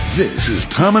This is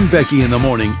Tom and Becky in the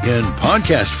morning in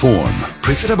podcast form.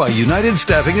 Presented by United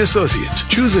Staffing Associates.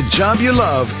 Choose a job you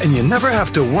love and you never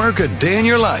have to work a day in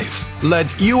your life.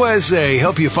 Let USA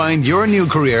help you find your new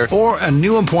career or a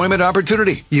new employment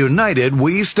opportunity. United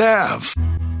We Staff.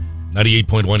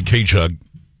 98.1 K-Chug.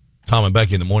 Tom and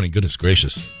Becky in the morning. Goodness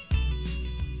gracious.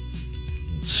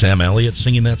 Sam Elliott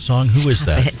singing that song? Who is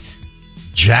that?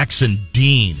 Jackson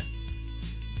Dean.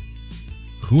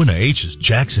 Who in the H is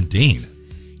Jackson Dean?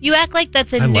 You act like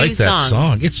that's a new song. I like that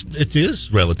song. It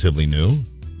is relatively new.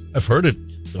 I've heard it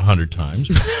 100 times.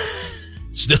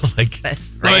 Still like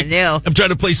brand new. I'm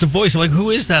trying to place a voice. I'm like, who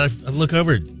is that? I look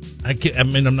over.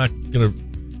 I'm not gonna.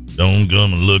 Don't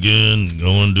come looking.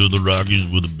 Going to the Rockies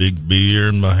with a big beer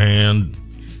in my hand.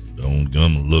 Don't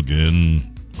come looking.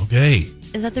 Okay.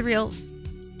 Is that the real?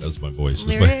 That's my voice.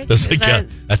 Lyric?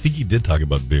 I think he did talk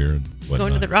about beer and whatnot.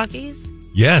 Going to the Rockies?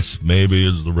 Yes, maybe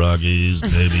it's the Rockies,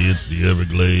 maybe it's the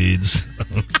Everglades.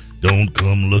 Don't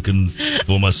come looking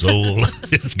for my soul.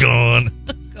 It's gone.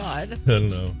 God. I don't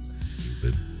know.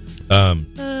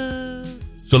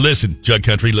 So listen, Jug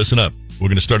Country, listen up. We're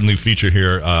going to start a new feature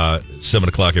here, 7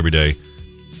 o'clock every day,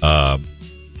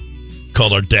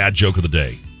 called our Dad Joke of the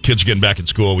Day. Kids are getting back in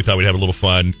school. We thought we'd have a little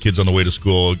fun. Kids on the way to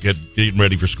school, getting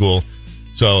ready for school.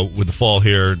 So with the fall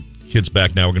here, kids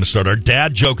back now, we're going to start our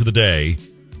Dad Joke of the Day.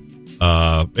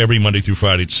 Every Monday through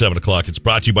Friday at 7 o'clock. It's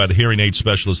brought to you by the Hearing Aid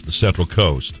Specialist of the Central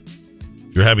Coast.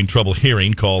 If you're having trouble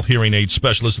hearing, call Hearing Aid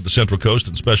Specialist of the Central Coast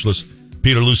and Specialist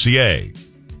Peter Lucier.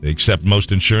 They accept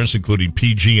most insurance, including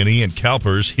PG&E and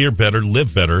CalPERS. Hear better,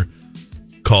 live better.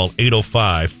 Call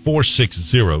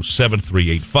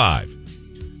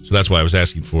 805-460-7385. So that's why I was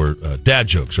asking for dad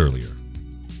jokes earlier.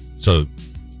 So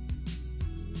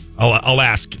I'll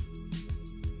ask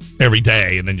every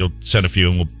day, and then you'll send a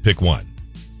few, and we'll pick one.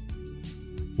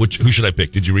 Who should I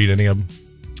pick? Did you read any of them?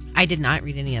 I did not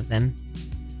read any of them.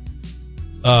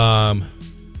 All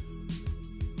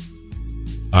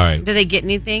right. Do they get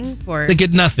anything for? They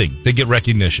get nothing. They get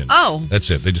recognition. Oh. That's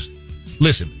it. They just...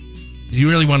 Listen, do you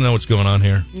really want to know what's going on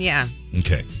here? Yeah.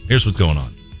 Okay. Here's what's going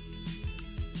on.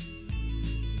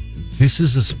 This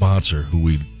is a sponsor who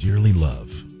we dearly love,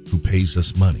 who pays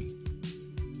us money.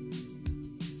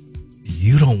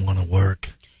 You don't want to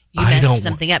work. You messed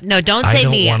something up. No, don't say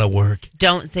me. I don't want to work.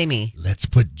 Don't say me. Let's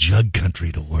put Jug Country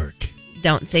to work.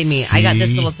 Don't say me. I got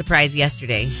this little surprise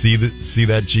yesterday. See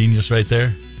that genius right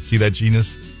there? See that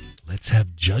genius? Let's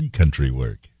have Jug Country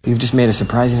work. You've just made a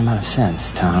surprising amount of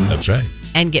sense, Tom. That's right.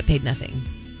 And get paid nothing.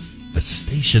 The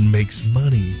station makes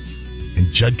money,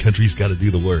 and Jug Country's got to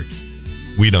do the work.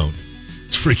 We don't.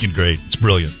 It's freaking great. It's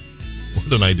brilliant.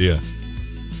 What an idea.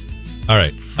 All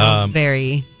right.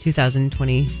 Very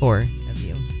 2024 of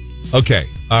you. Okay.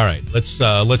 All right. Let's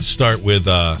start with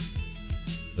let's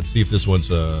see if this one's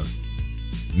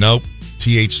nope.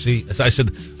 THC. As I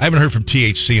said, I haven't heard from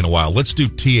THC in a while. Let's do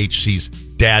THC's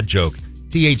dad joke.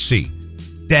 THC.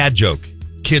 Dad joke.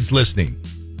 Kids listening.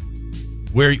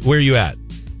 Where are you at?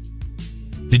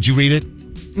 Did you read it?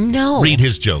 No. Read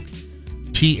his joke.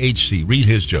 THC. Read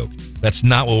his joke. That's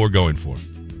not what we're going for.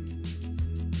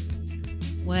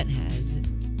 What has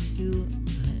two...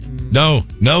 No,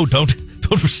 don't.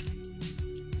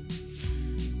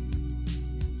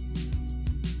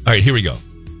 All right, here we go.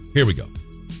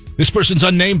 This person's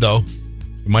unnamed, though.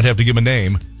 We might have to give him a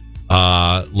name.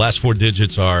 Last four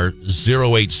digits are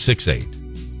 0868.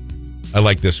 I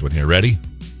like this one here. Ready?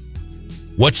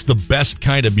 What's the best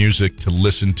kind of music to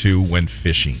listen to when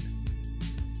fishing?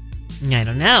 I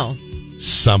don't know.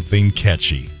 Something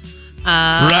catchy.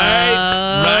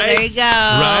 Right. There you go.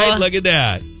 Right. Look at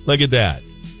that.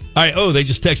 All right. Oh, they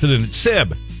just texted in. It's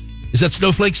Sib. Is that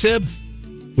Snowflake Sib?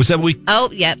 Was that week?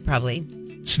 Oh, yeah, probably.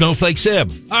 Snowflake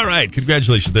Sib. All right.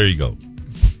 Congratulations. There you go.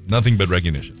 Nothing but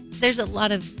recognition. There's a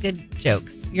lot of good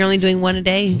jokes. You're only doing one a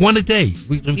day? One a day.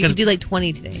 You can do like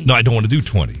 20 today. No, I don't want to do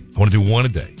 20. I want to do one a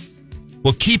day.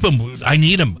 Well, keep them. I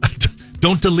need them.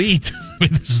 Don't delete. I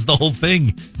mean, this is the whole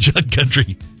thing. Jug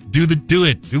Country. Do it.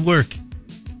 Do work.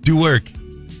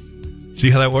 See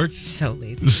how that works? So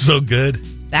lazy. So good.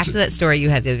 Back to that story you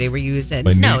had the other day where you said,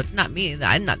 no, it's not me.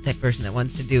 I'm not that person that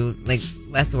wants to do like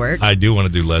less work. I do want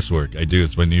to do less work. I do.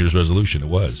 It's my New Year's resolution. It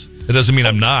was. It doesn't mean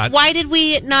I'm not. Why did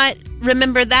we not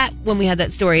remember that when we had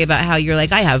that story about how you're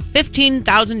like, I have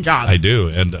 15,000 jobs? I do.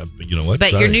 And you know what?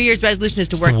 But your New Year's resolution is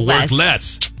to work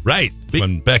less. Right.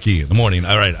 And Becky in the morning.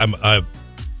 All right.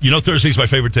 Thursday's my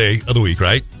favorite day of the week,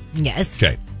 right? Yes.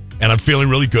 Okay. And I'm feeling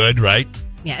really good, right?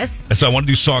 Yes. And so I want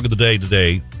to do Song of the Day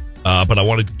today. But I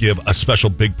want to give a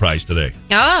special big prize today.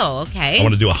 Oh, okay. I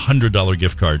want to do a $100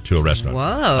 gift card to a restaurant.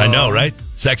 Whoa. I know, right?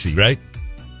 Sexy, right?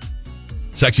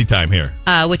 Sexy time here.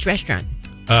 Which restaurant?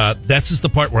 That's just the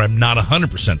part where I'm not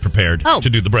 100% prepared to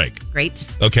do the break. Great.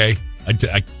 Okay?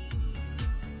 I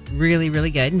really,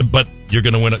 really good. But you're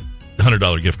going to win a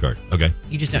 $100 gift card. Okay?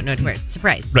 You just don't know to wear it.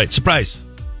 Surprise. Right. Surprise.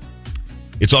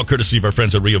 It's all courtesy of our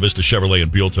friends at Rio Vista Chevrolet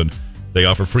in Buellton. They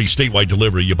offer free statewide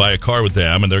delivery. You buy a car with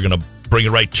them, and they're going to bring it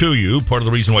right to you. Part of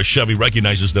the reason why Chevy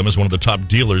recognizes them as one of the top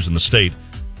dealers in the state.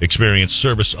 Experience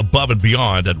service above and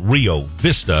beyond at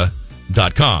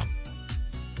riovista.com.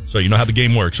 So you know how the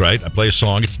game works, right? I play a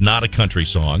song. It's not a country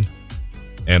song.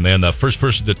 And then the first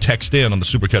person to text in on the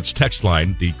Supercuts text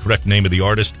line, the correct name of the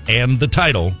artist and the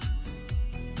title,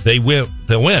 they'll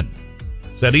win.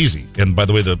 It's that easy. And by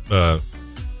the way, the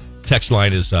text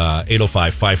line is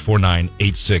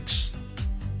 805-549-8698.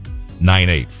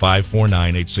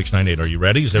 549-8698. Are you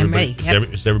ready? Is everybody ready.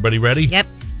 Yep. Is everybody ready? Yep.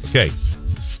 Okay.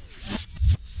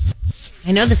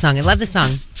 I know the song. I love the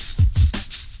song.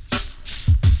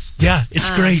 Yeah, it's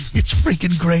great. It's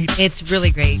freaking great. It's really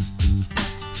great.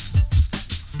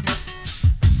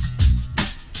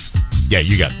 Yeah,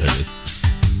 you got that.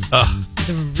 It's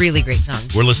a really great song.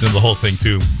 We're listening to the whole thing,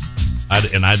 too.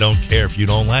 And I don't care if you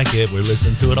don't like it. We're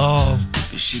listening to it all.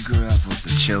 She grew up with the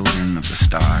children of the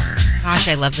stars. Gosh,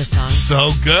 I love this song.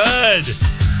 So good.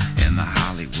 In the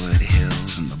Hollywood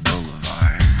Hills and the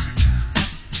Boulevard.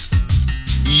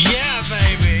 Yeah,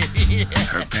 baby.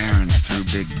 Her parents threw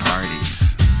big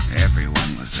parties.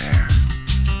 Everyone was there.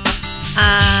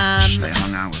 They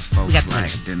hung out with folks like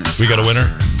Dennis. We got a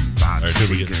winner? Bob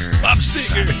Seger. Bob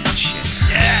Seger.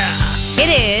 Yeah. It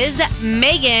is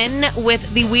Megan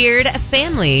with The Weird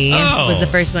Family. Oh. Was the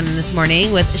first one this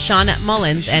morning with Sean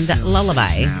Mullins and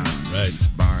Lullaby. Right.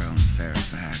 Bar on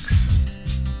Fairfax.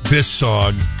 This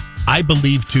song, I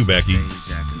believe too, Becky.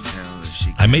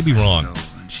 I may be wrong.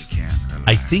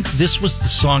 I think this was the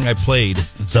song I played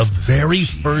the very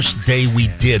first day we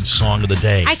did Song of the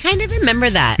Day. I kind of remember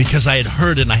that. Because I had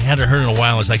heard it and I hadn't heard it in a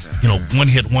while. It's like, one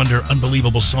hit wonder,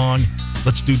 unbelievable song.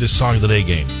 Let's do this Song of the Day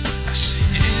game.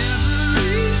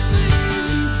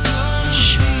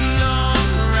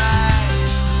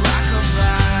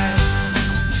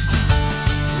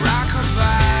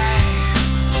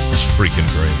 It's freaking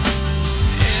great.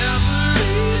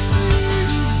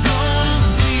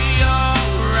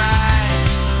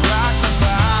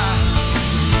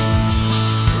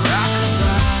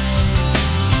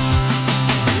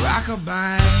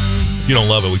 If you don't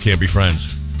love it, we can't be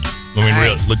friends. I mean,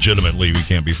 legitimately, we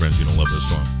can't be friends. You don't love this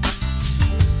song.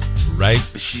 Right?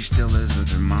 But she still is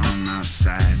with her mom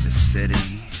outside the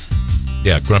city.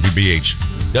 Yeah, Grumpy BH.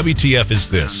 WTF is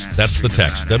this? That's the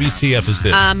text. WTF is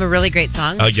this? A really great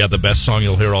song. Yeah, the best song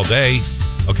you'll hear all day.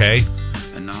 Okay?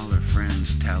 And all her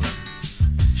friends tell her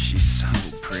she's so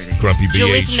pretty. Grumpy BH.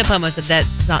 Julie from Napomo said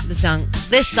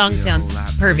this song sounds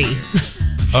pervy.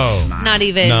 Oh. Not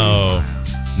even.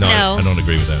 No, I don't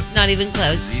agree with that. Not even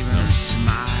close. Even her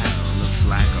smile looks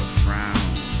like a frown.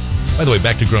 By the way,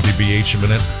 back to Grumpy BH a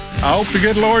minute. I hope the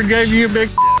good Lord gave you a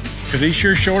big because he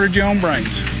sure shorted your own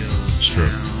brains. It's true.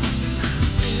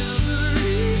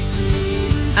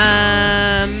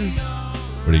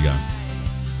 What do you got?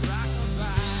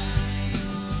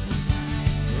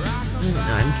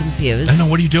 I'm confused. I know.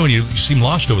 What are you doing? You seem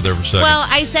lost over there for a second. Well,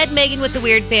 I said Megan with the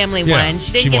Weird Family one.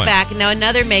 She didn't get back. And now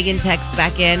another Megan texted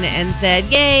back in and said,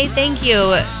 "Yay, thank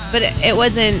you." But it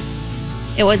wasn't.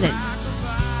 Oh,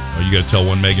 you got to tell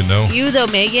one Megan no? You though,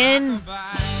 Megan.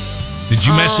 Did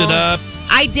you mess it up?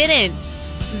 I didn't.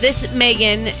 This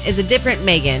Megan is a different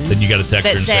Megan. Then you got to text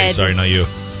her and say, "Sorry, not you."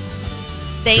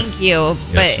 Thank you,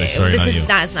 Yes, but sorry, this not is you.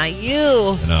 not. It's not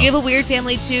you. No. You have a weird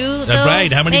family too. That's though,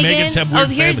 right. How many Megan? Megans have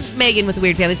weird here's families? Megan with a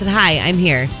weird family. Said, "Hi, I'm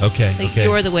here." Okay. So okay.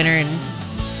 you're the winner. And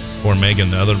Or Megan,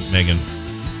 the other Megan.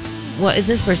 what is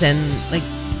this person like?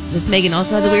 This Megan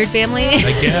also has a weird family.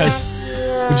 I guess.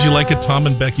 Would you like a Tom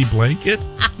and Becky blanket?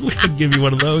 We can give you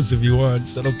one of those if you want.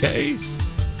 Is that okay?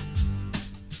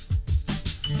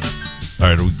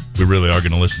 All right, we really are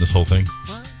going to listen to this whole thing?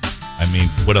 I mean,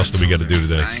 what else do we got to do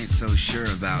today? I ain't so sure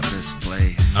about this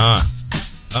place.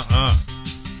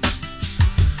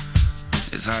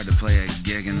 It's hard to play a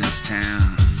gig in this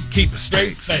town. Keep a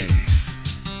straight face.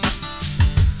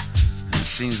 It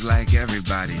seems like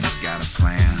everybody's got a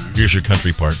plan. Here's your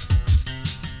country part.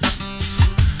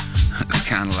 It's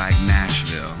kind of like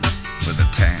Nashville with a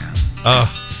tan. Oh,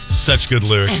 such good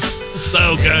lyrics.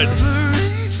 So good.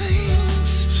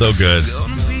 So good. All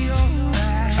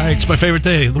right, it's my favorite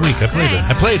day of the week. I played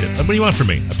it. What do you want from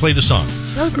me? I played a song.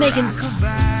 Those Megans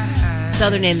spell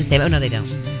their name the same. Oh no, they don't.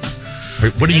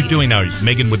 What are you doing now?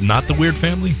 Megan with not the weird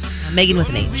family? Megan with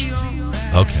an H.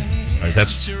 Okay. All right,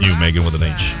 that's you, Megan with an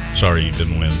H. Sorry you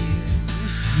didn't win.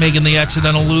 Megan the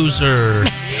accidental loser.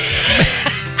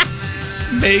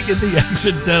 Megan the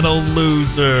accidental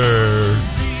loser.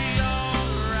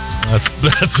 I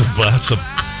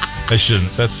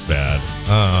shouldn't. That's bad.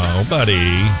 Oh,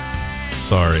 buddy.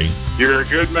 Sorry. You're a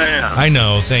good man. I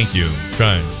know. Thank you.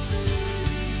 Trying.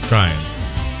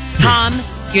 Tom,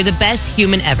 you're the best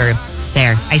human ever.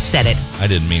 There, I said it. I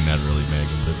didn't mean that really,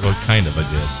 Megan. But, well, kind of I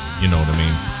did. You know what I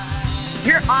mean?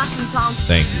 You're awesome, Tom.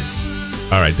 Thank you.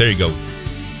 All right, there you go.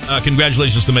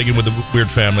 Congratulations to Megan with the Weird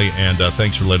Family, and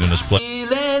thanks for letting us play.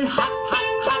 Feeling hot, hot,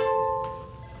 hot.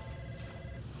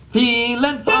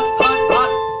 Feeling hot, hot, hot.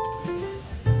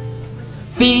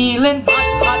 Feeling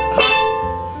hot, hot, hot.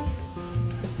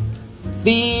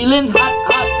 Feeling hot,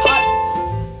 hot,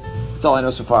 hot. That's all I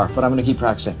know so far, but I'm going to keep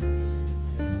practicing.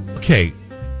 Okay.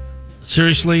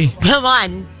 Seriously? Come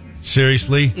on.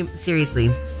 Seriously?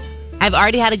 Seriously. I've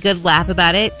already had a good laugh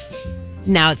about it.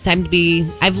 Now it's time to be...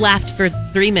 I've laughed for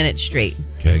 3 minutes straight.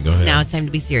 Okay, go ahead. Now it's time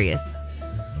to be serious.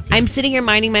 Okay. I'm sitting here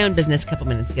minding my own business a couple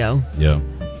minutes ago. Yeah.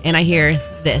 And I hear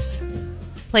this.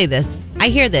 Play this. I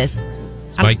hear this.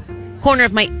 Corner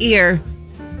of my ear.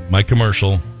 My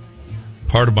commercial.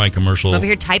 Part of my commercial. Over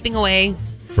here typing away.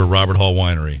 For Robert Hall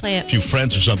Winery. Play it. A few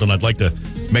friends or something, I'd like to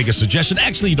make a suggestion.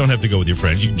 Actually, you don't have to go with your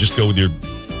friends. You can just go with your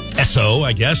SO,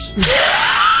 I guess.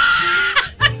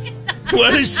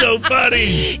 What is so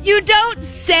funny? You don't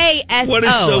say SO. What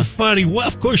is so funny? Well,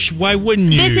 of course, why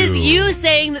wouldn't you? This is you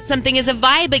saying that something is a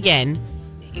vibe again.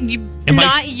 You're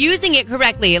not using it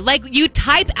correctly. Like, you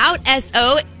type out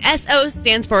SO. SO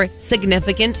stands for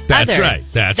significant That's other. right.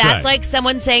 That's right. That's like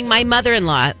someone saying my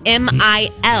mother-in-law.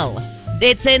 MIL.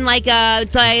 It's in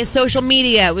it's like social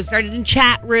media. It was started in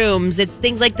chat rooms. It's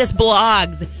things like this,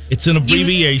 blogs. It's an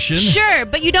abbreviation. Sure,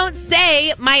 but you don't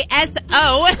say my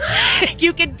SO.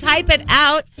 You can type it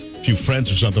out. A few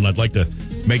friends or something, I'd like to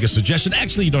make a suggestion.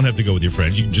 Actually, you don't have to go with your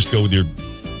friends. You can just go with your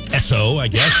SO, I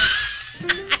guess.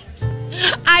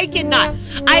 I cannot.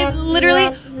 I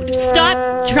literally...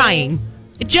 Stop trying.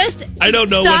 I don't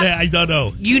know stop. I don't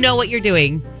know. You know what you're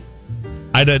doing.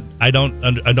 I don't.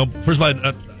 First of all,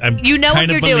 you know what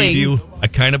you're doing. I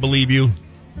kind of believe you.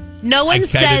 No one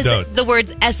says the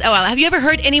words SOL. Have you ever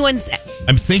heard anyone say?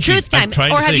 I'm thinking. Truth time,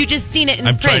 or have you just seen it in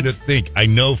print? I'm trying to think. I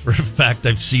know for a fact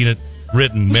I've seen it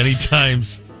written many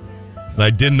times, and I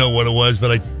didn't know what it was,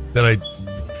 but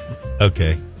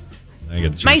okay. I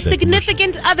got my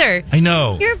significant other. I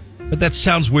know. But that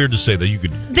sounds weird to say that you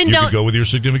could go with your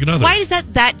significant other. Why does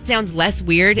that sounds less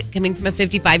weird coming from a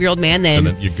 55-year-old man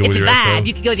than you go with your bad. SO?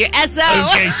 You could go with your SO.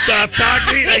 Okay, stop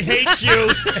talking. I hate you.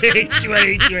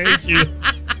 I hate you.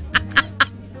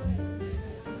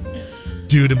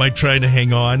 Dude, am I trying to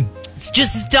hang on?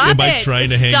 Just stop it. Am I trying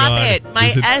to hang on? Stop it. My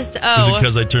SO. Is it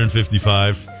because I turned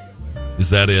 55? Is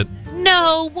that it?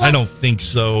 No. What? I don't think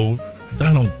so.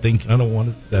 I don't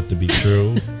want that to be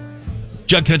true.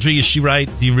 Jug Country, is she right?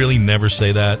 Do you really never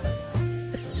say that?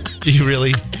 Do you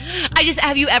really?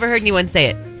 Have you ever heard anyone say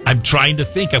it? I'm trying to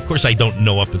think. Of course, I don't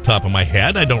know off the top of my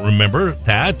head. I don't remember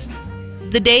that.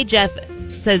 The day Jeff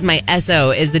says my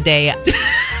SO is the day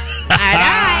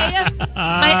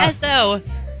my SO.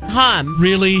 Tom.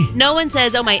 Really? No one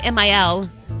says, oh, my MIL.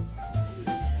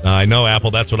 I know,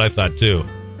 Apple. That's what I thought, too.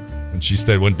 When she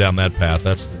went down that path,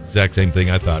 that's the exact same thing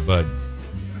I thought. But,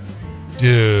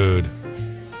 dude...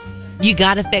 You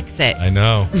gotta fix it. I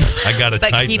know. I gotta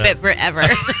but tighten keep that. it forever.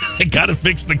 I gotta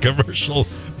fix the commercial,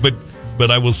 but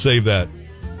I will save that.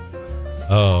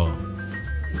 Oh,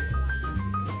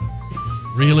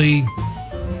 really?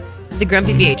 The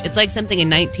Grumpy BH. It's like something a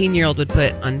 19-year-old would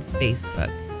put on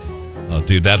Facebook. Oh,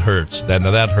 dude, that hurts. That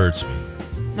hurts me.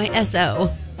 My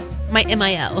SO, my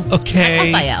MIL.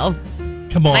 Okay. My FIL.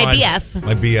 Come on. My BF.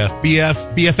 My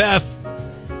BFF.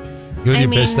 You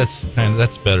and your best.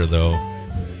 That's better though.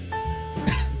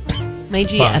 My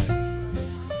GF.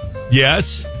 Fine.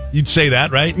 Yes, you'd say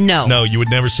that, right? No, you would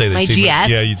never say that. My GF.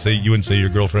 Yeah, you wouldn't say your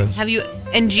girlfriend's. Have you?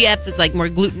 And GF is like more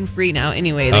gluten free now,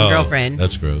 anyway, than girlfriend.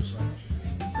 That's gross.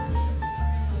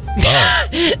 Oh.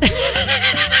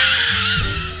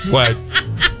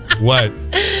 What?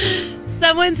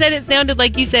 Someone said it sounded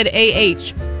like you said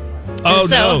AH. Oh,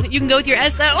 so no! You can go with your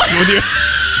SO.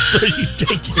 You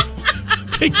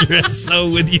take your SO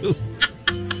with you.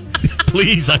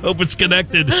 Please, I hope it's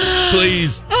connected.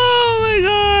 Please. Oh, my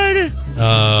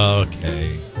God.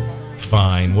 Okay.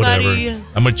 Fine, whatever. Buddy.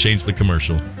 I'm going to change the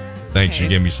commercial. Thanks, okay. You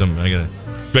gave me some.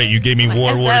 Great, you gave me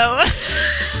war work.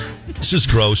 This is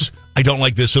gross. I don't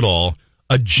like this at all.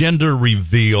 A gender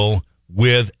reveal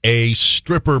with a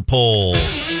stripper pole.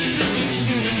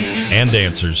 And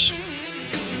dancers.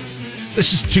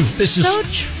 This is so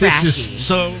trashy. This is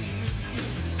so...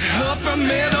 Upper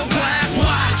middle class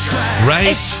white trash.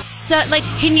 Right? It's so, like,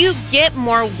 can you get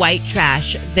more white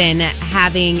trash than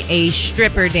having a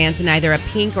stripper dance in either a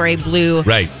pink or a blue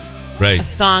Right.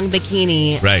 thong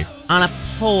bikini Right. on a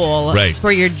pole Right.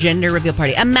 for your gender reveal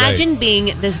party? Imagine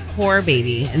being this poor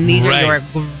baby, and these Right. are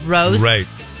your gross Right.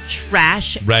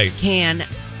 trash Right. can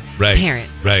Right. parents.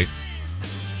 Right.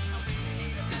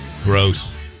 Gross.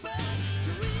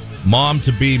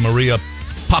 Mom-to-be Maria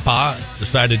Papa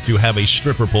decided to have a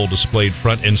stripper pole displayed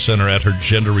front and center at her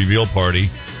gender reveal party,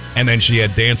 and then she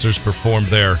had dancers perform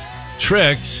their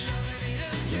tricks.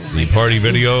 The party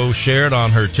video shared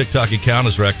on her TikTok account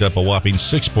has racked up a whopping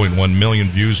 6.1 million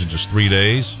views in just 3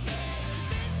 days.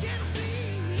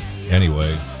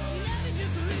 Anyway.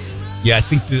 Yeah,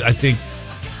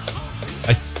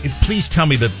 please tell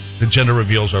me that the gender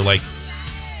reveals are like,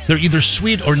 they're either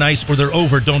sweet or nice or they're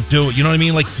over. Don't do it. You know what I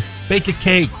mean? Like, bake a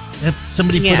cake. Have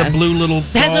somebody put a blue little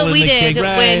That's ball what in we the did cake.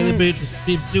 when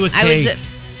do a cake. I was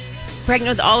pregnant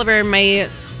with Oliver. My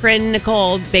friend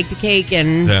Nicole baked a cake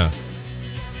and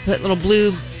put little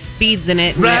blue beads in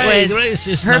it. And it was it's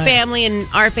just her nice. family and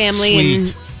our family. Sweet.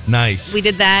 And nice. we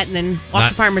did that and then walked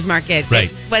to farmer's market.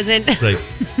 Right. It wasn't. Right.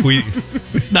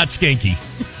 Not skanky.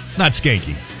 Not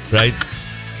skanky. Right?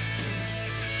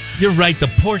 You're right. The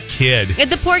poor kid.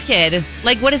 The poor kid.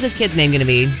 Like, what is this kid's name going to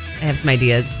be? I have some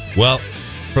ideas. Well,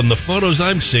 from the photos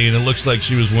I'm seeing, it looks like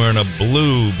she was wearing a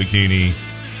blue bikini.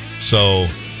 So,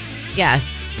 Yeah.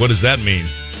 what does that mean?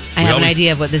 I have an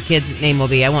idea of what this kid's name will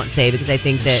be. I won't say because I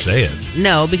think that... Say it.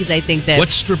 No, because I think that...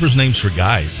 What's strippers' names for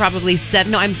guys? Probably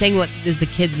 7... No, I'm saying what is the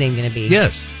kid's name going to be?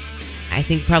 Yes. I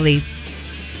think probably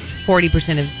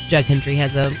 40% of Jug Country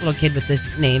has a little kid with this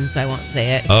name, so I won't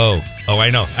say it. Oh, I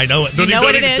know. You know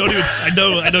what it is? I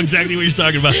know exactly what you're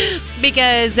talking about.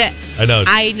 Because I know.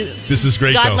 This is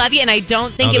great, God though. love you, and I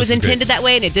don't think Oh, it was this is intended that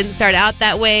way, and it didn't start out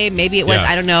that way. Maybe it was. Yeah.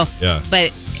 I don't know. Yeah.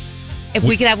 But if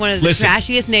we could have one of the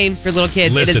trashiest names for little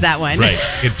kids, it is that one. Right.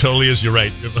 It totally is. You're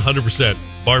right. 100%.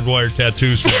 Barbed wire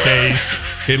tattoos for days.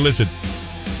 Okay, listen.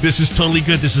 This is totally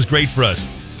good. This is great for us.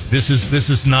 This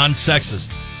is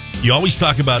non-sexist. You always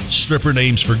talk about stripper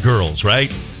names for girls,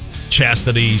 right?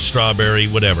 Chastity, Strawberry,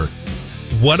 whatever.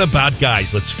 What about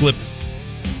guys? Let's flip.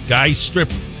 Guys strip.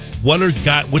 What are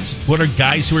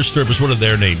guys who are strippers? What are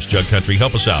their names? Jug Country,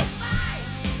 help us out.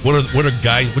 What are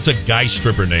guys? What's a guy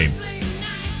stripper name?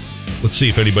 Let's see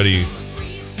if anybody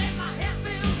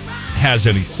has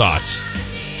any thoughts.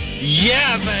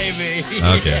 Yeah, baby.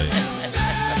 Okay.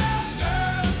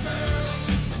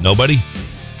 Nobody?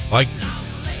 Like,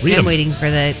 read I'm them. waiting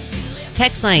for the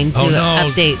text line to Oh,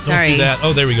 no. update. Don't Sorry. do that.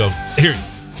 Oh, there we go. Here.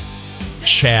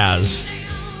 Chaz.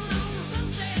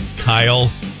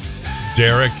 Kyle.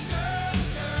 Derek.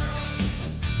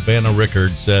 Vanna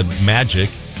Rickard said Magic.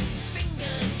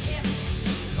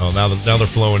 Oh, now they're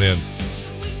flowing in.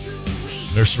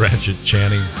 Nurse Ratchet,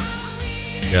 Channing.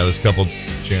 Yeah, there's a couple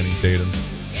Channing Tatum.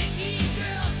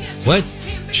 What?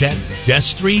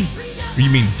 Destry? Or you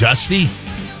mean Dusty?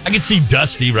 I can see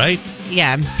Dusty, right?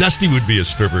 Yeah. Dusty would be a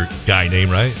stripper guy name,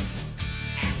 right?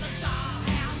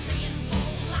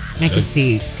 I could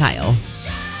see Kyle.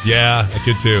 Yeah, I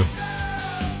could too.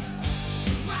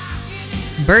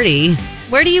 Birdie.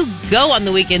 Where do you go on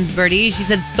the weekends, Birdie? She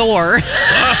said Thor.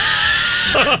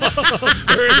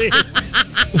 Birdie,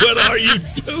 what are you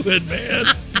doing, man?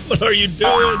 What are you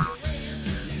doing?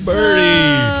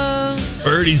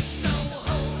 Birdie's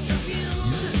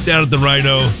down at the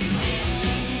Rhino.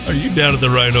 Are you down at the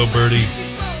Rhino, Birdie?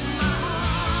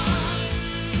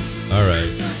 All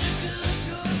right.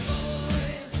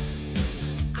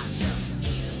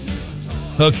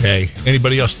 Okay.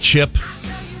 Anybody else? Chip?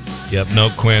 Yep. No,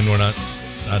 Quinn. We're not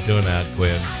doing that,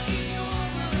 Quinn.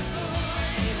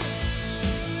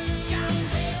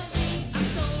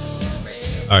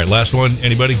 All right. Last one.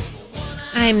 Anybody?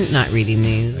 I'm not reading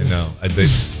these. I know.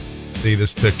 See,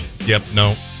 this took. Yep.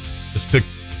 No. This took.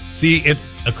 See, it.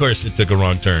 Of course, it took a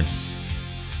wrong turn.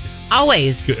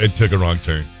 Always. It took a wrong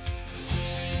turn.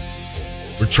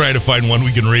 We're trying to find one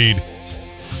we can read.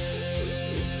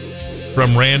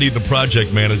 From Randy, the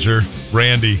project manager.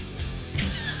 Randy.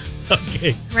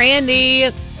 Okay. Randy.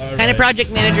 What kind of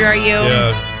project manager are you?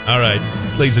 Yeah. All right.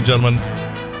 Ladies and gentlemen,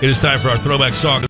 it is time for our throwback song.